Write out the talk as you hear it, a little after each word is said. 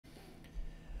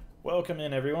Welcome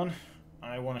in, everyone.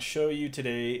 I want to show you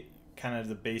today kind of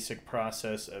the basic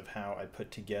process of how I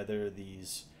put together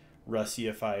these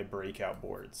RusEFI breakout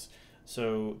boards.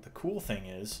 So the cool thing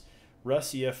is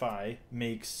RusEFI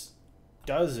makes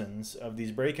dozens of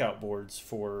these breakout boards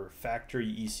for factory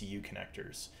ECU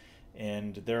connectors.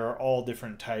 And there are all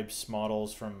different types,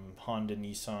 models from Honda,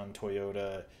 Nissan,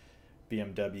 Toyota,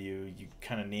 BMW, you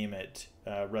kind of name it,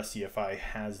 RusEFI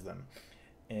has them.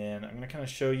 And I'm going to kind of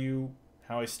show you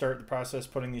how I start the process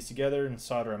putting these together and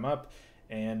solder them up,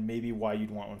 and maybe why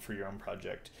you'd want one for your own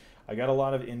project. I got a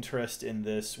lot of interest in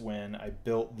this when I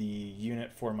built the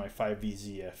unit for my 5V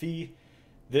ZFE.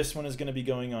 This one is going to be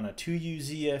going on a 2U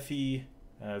ZFE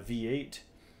V8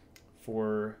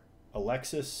 for a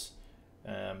Lexus,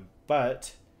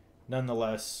 but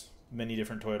nonetheless, many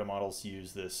different Toyota models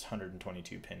use this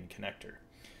 122 pin connector.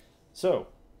 So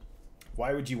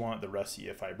why would you want the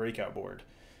RusEFI breakout board?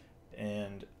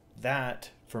 And that,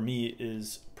 for me,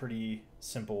 is a pretty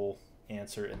simple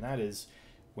answer, and that is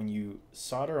when you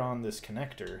solder on this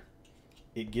connector,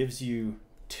 it gives you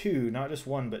two, not just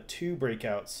one, but two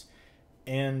breakouts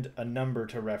and a number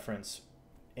to reference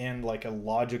and like a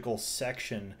logical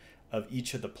section of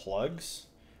each of the plugs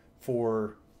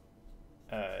for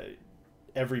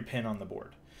every pin on the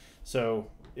board. So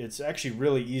it's actually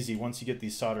really easy once you get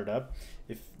these soldered up.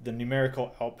 If the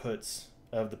numerical outputs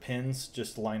of the pins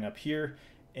just line up here,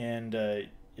 and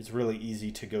it's really easy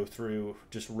to go through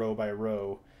just row by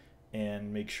row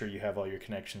and make sure you have all your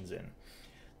connections in.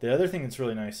 The other thing that's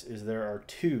really nice is there are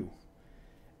two,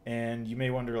 and you may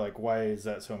wonder, like, why is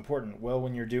that so important? Well,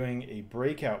 when you're doing a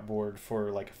breakout board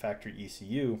for like a factory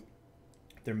ECU,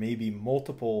 there may be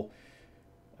multiple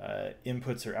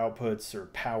inputs or outputs or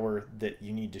power that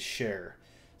you need to share.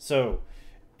 So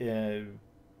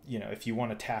you know, if you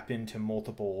want to tap into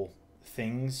multiple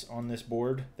things on this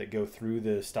board that go through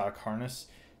the stock harness,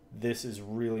 this is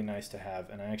really nice to have,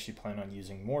 and I actually plan on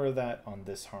using more of that on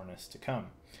this harness to come.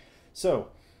 So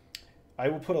I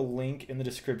will put a link in the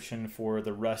description for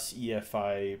the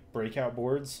RusEFI breakout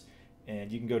boards,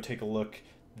 and you can go take a look.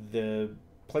 The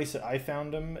place that I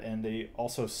found them, and they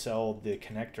also sell the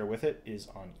connector with it, is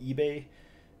on eBay.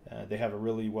 They have a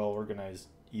really well organized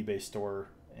eBay store,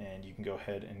 and you can go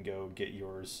ahead and go get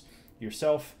yours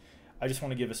yourself. I just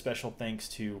want to give a special thanks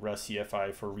to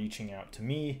RusEFI for reaching out to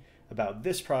me about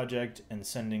this project and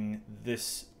sending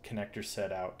this connector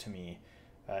set out to me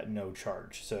at no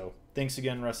charge. So thanks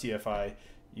again, RusEFI.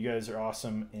 You guys are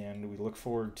awesome, and we look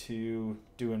forward to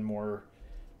doing more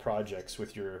projects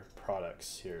with your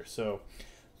products here. So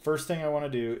first thing I want to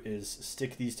do is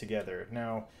stick these together.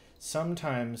 Now,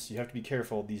 sometimes you have to be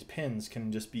careful. These pins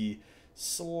can just be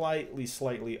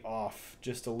slightly off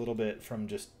just a little bit from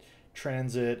just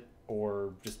transit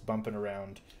or just bumping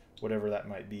around, whatever that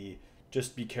might be.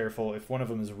 Just be careful. If one of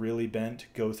them is really bent,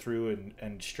 go through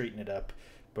and straighten it up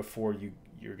before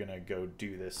you're gonna go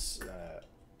do this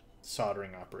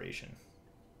soldering operation.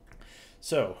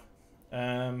 So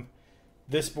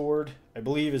this board, I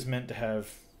believe, is meant to have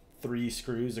 3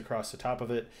 screws across the top of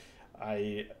it.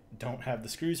 I don't have the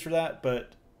screws for that,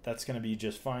 but that's gonna be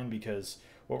just fine, because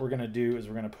what we're gonna do is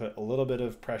we're gonna put a little bit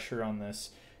of pressure on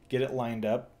this, get it lined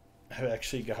up. I've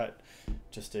actually got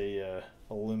just a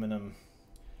aluminum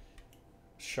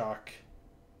shock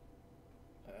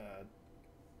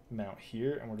mount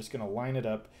here, and we're just going to line it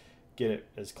up, get it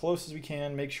as close as we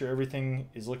can, make sure everything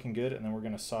is looking good, and then we're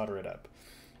going to solder it up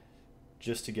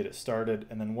just to get it started.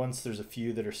 And then once there's a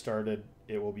few that are started,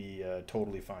 it will be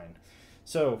totally fine.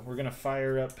 So we're going to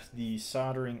fire up the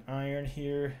soldering iron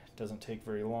here. It doesn't take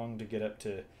very long to get up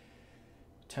to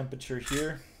temperature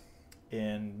here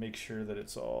and make sure that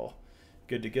it's all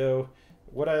good to go.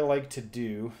 What I like to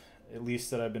do, at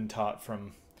least that I've been taught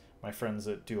from my friends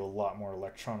that do a lot more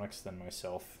electronics than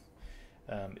myself,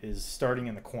 is starting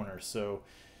in the corners. So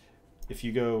if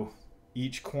you go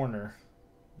each corner,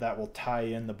 that will tie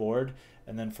in the board,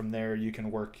 and then from there you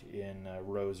can work in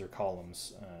rows or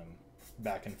columns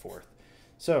back and forth.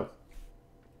 So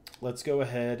let's go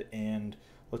ahead and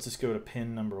let's just go to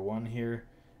pin number 1 here.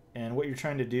 And what you're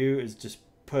trying to do is just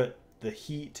put the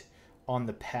heat on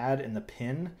the pad and the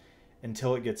pin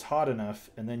until it gets hot enough,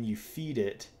 and then you feed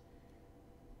it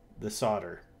the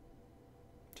solder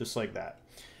just like that.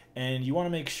 And you want to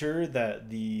make sure that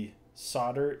the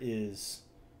solder is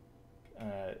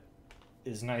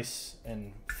nice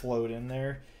and flowed in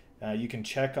there. You can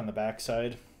check on the back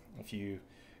side. If you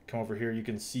come over here, you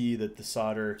can see that the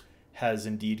solder has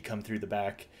indeed come through the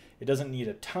back. It doesn't need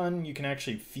a ton. You can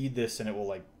actually feed this, and it will,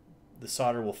 like, the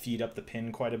solder will feed up the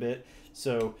pin quite a bit.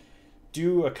 So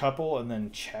do a couple and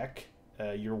then check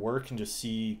your work and just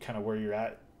see kind of where you're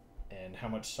at and how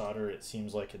much solder it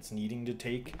seems like it's needing to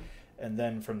take, and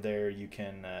then from there you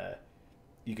can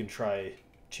try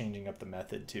changing up the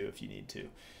method too if you need to.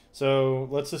 So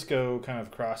let's just go kind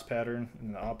of cross pattern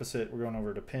in the opposite. We're going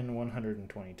over to pin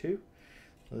 122.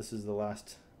 So this is the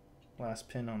last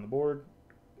pin on the board.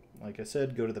 Like I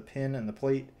said, go to the pin and the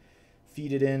plate,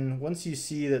 feed it in. Once you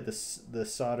see that the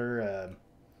solder,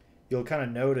 you'll kind of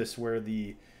notice where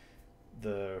the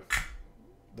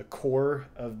core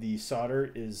of the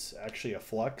solder is actually a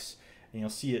flux, and you'll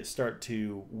see it start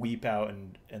to weep out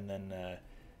and then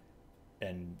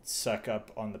and suck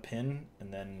up on the pin,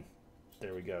 and then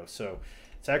there we go. So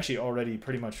it's actually already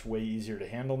pretty much way easier to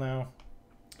handle now.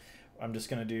 I'm just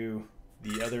gonna do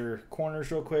the other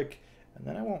corners real quick, and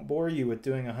then I won't bore you with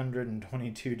doing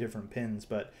 122 different pins,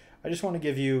 but I just want to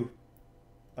give you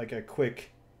like a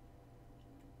quick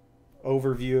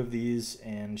overview of these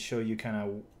and show you kind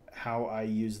of how I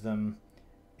use them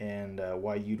and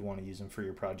why you'd want to use them for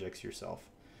your projects yourself.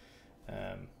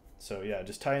 So yeah,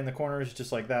 just tie in the corners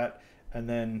just like that, and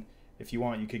then if you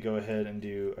want, you could go ahead and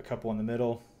do a couple in the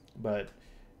middle, but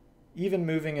even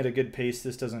moving at a good pace,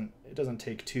 it doesn't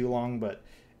take too long, but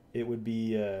it would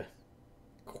be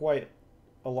quite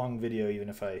a long video even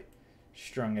if I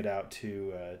strung it out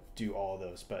to do all of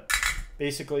those. But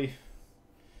basically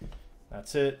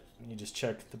that's it. You just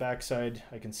check the backside.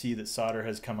 I can see that solder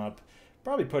has come up,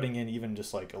 probably putting in even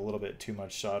just like a little bit too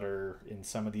much solder in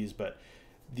some of these, but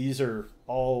these are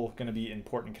all going to be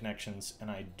important connections,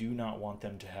 and I do not want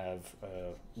them to have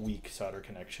a weak solder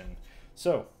connection.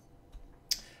 So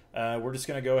we're just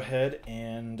going to go ahead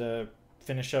and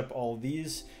finish up all of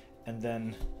these, and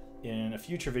then in a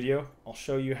future video I'll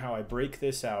show you how I break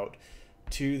this out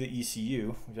to the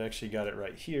ECU. We've actually got it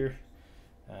right here.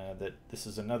 That this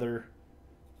is another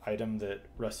item that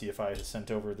RusEFI has sent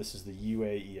over. This is the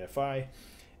UA-EFI,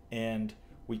 and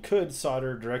we could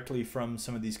solder directly from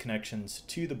some of these connections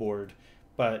to the board,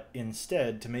 but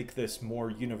instead, to make this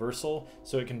more universal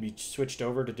so it can be switched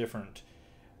over to different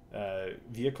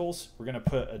vehicles, we're going to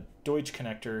put a Deutsch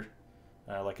connector,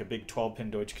 like a big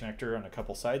 12-pin Deutsch connector on a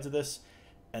couple sides of this,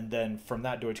 and then from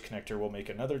that Deutsch connector we'll make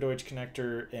another Deutsch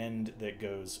connector end that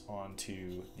goes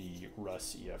onto the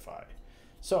RusEFI.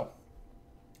 So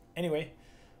anyway,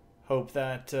 hope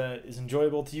that is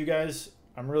enjoyable to you guys.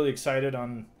 I'm really excited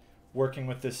on working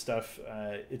with this stuff.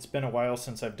 It's been a while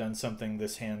since I've done something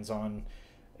this hands-on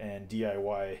and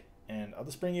DIY, and I'll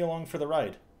just bring you along for the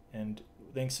ride. And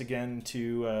thanks again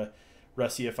to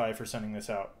RusEFI for sending this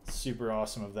out. Super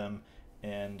awesome of them.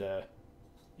 And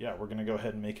yeah, we're gonna go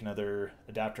ahead and make another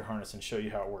adapter harness and show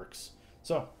you how it works.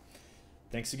 So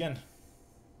thanks again.